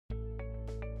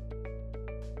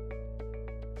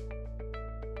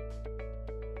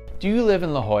Do you live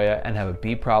in La Jolla and have a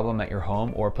bee problem at your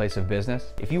home or place of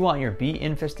business? If you want your bee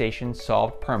infestation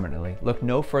solved permanently, look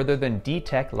no further than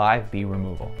D-Tek Live Bee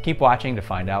Removal. Keep watching to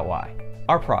find out why.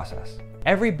 Our process.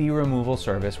 Every bee removal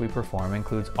service we perform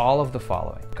includes all of the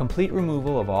following: complete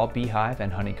removal of all beehive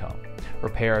and honeycomb,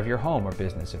 repair of your home or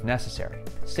business if necessary,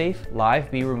 safe live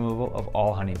bee removal of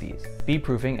all honeybees, bee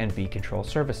proofing and bee control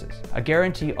services. I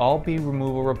guarantee all bee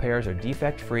removal repairs are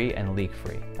defect-free and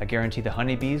leak-free. I guarantee the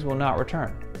honeybees will not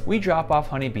return. We drop off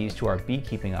honeybees to our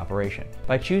beekeeping operation.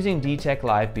 By choosing D-Tek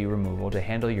Live Bee Removal to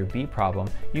handle your bee problem,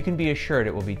 you can be assured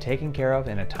it will be taken care of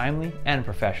in a timely and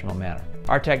professional manner.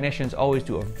 Our technicians always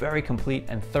do a very complete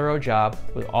and thorough job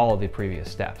with all of the previous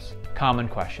steps. Common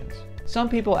questions. Some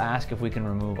people ask if we can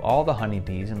remove all the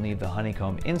honeybees and leave the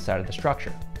honeycomb inside of the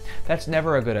structure. That's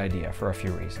never a good idea for a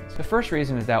few reasons. The first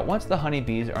reason is that once the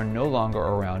honeybees are no longer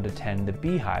around to tend the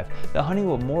beehive, the honey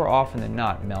will more often than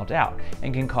not melt out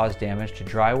and can cause damage to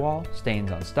drywall,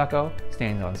 stains on stucco,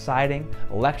 stains on siding,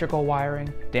 electrical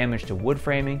wiring, damage to wood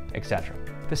framing, etc.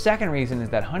 The second reason is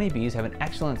that honeybees have an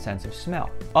excellent sense of smell.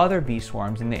 Other bee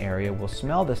swarms in the area will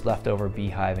smell this leftover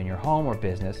beehive in your home or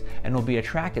business and will be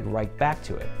attracted right back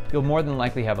to it. You'll more than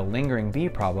likely have a lingering bee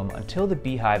problem until the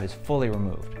beehive is fully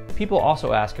removed. People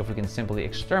also ask if we can simply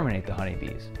exterminate the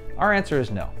honeybees. Our answer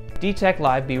is no. D-Tek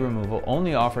Live Bee Removal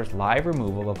only offers live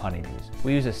removal of honeybees.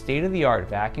 We use a state-of-the-art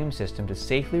vacuum system to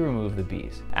safely remove the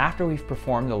bees. After we've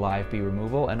performed the live bee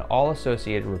removal and all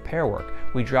associated repair work,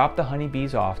 we drop the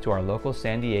honeybees off to our local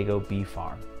San Diego bee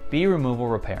farm. Bee removal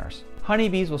repairs.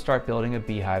 Honeybees will start building a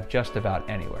beehive just about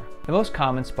anywhere. The most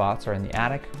common spots are in the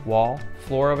attic, wall,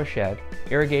 floor of a shed,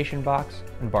 irrigation box,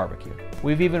 and barbecue.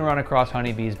 We've even run across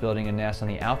honeybees building a nest on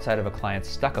the outside of a client's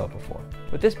stucco before.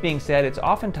 With this being said, it's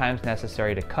oftentimes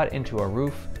necessary to cut into a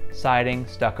roof, siding,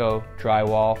 stucco,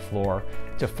 drywall, floor,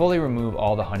 to fully remove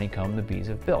all the honeycomb the bees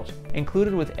have built.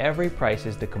 Included with every price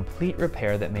is the complete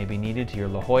repair that may be needed to your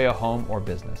La Jolla home or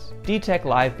business. D-Tek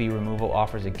Live Bee Removal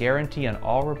offers a guarantee on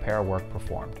all repair work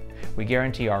performed. We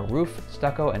guarantee our roof,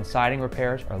 stucco, and siding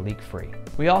repairs are leak-free.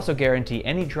 We also guarantee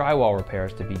any drywall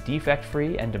repairs to be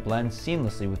defect-free and to blend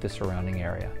seamlessly with the surrounding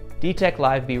area. D-Tek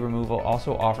Live Bee Removal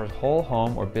also offers whole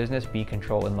home or business bee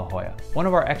control in La Jolla. One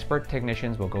of our expert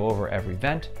technicians will go over every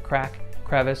vent, crack,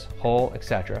 crevice, hole,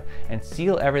 etc., and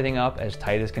seal everything up as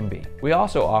tight as can be. We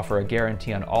also offer a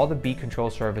guarantee on all the bee control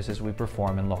services we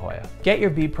perform in La Jolla. Get your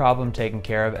bee problem taken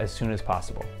care of as soon as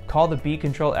possible. Call the bee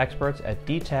control experts at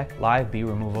D-Tek Live Bee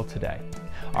Removal today.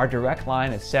 Our direct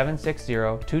line is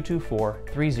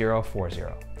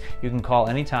 760-224-3040. You can call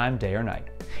anytime, day or night.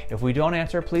 If we don't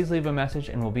answer, please leave a message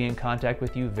and we'll be in contact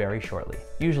with you very shortly,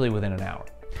 usually within an hour.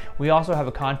 We also have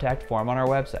a contact form on our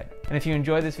website. And if you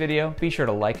enjoyed this video, be sure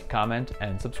to like, comment,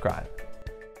 and subscribe.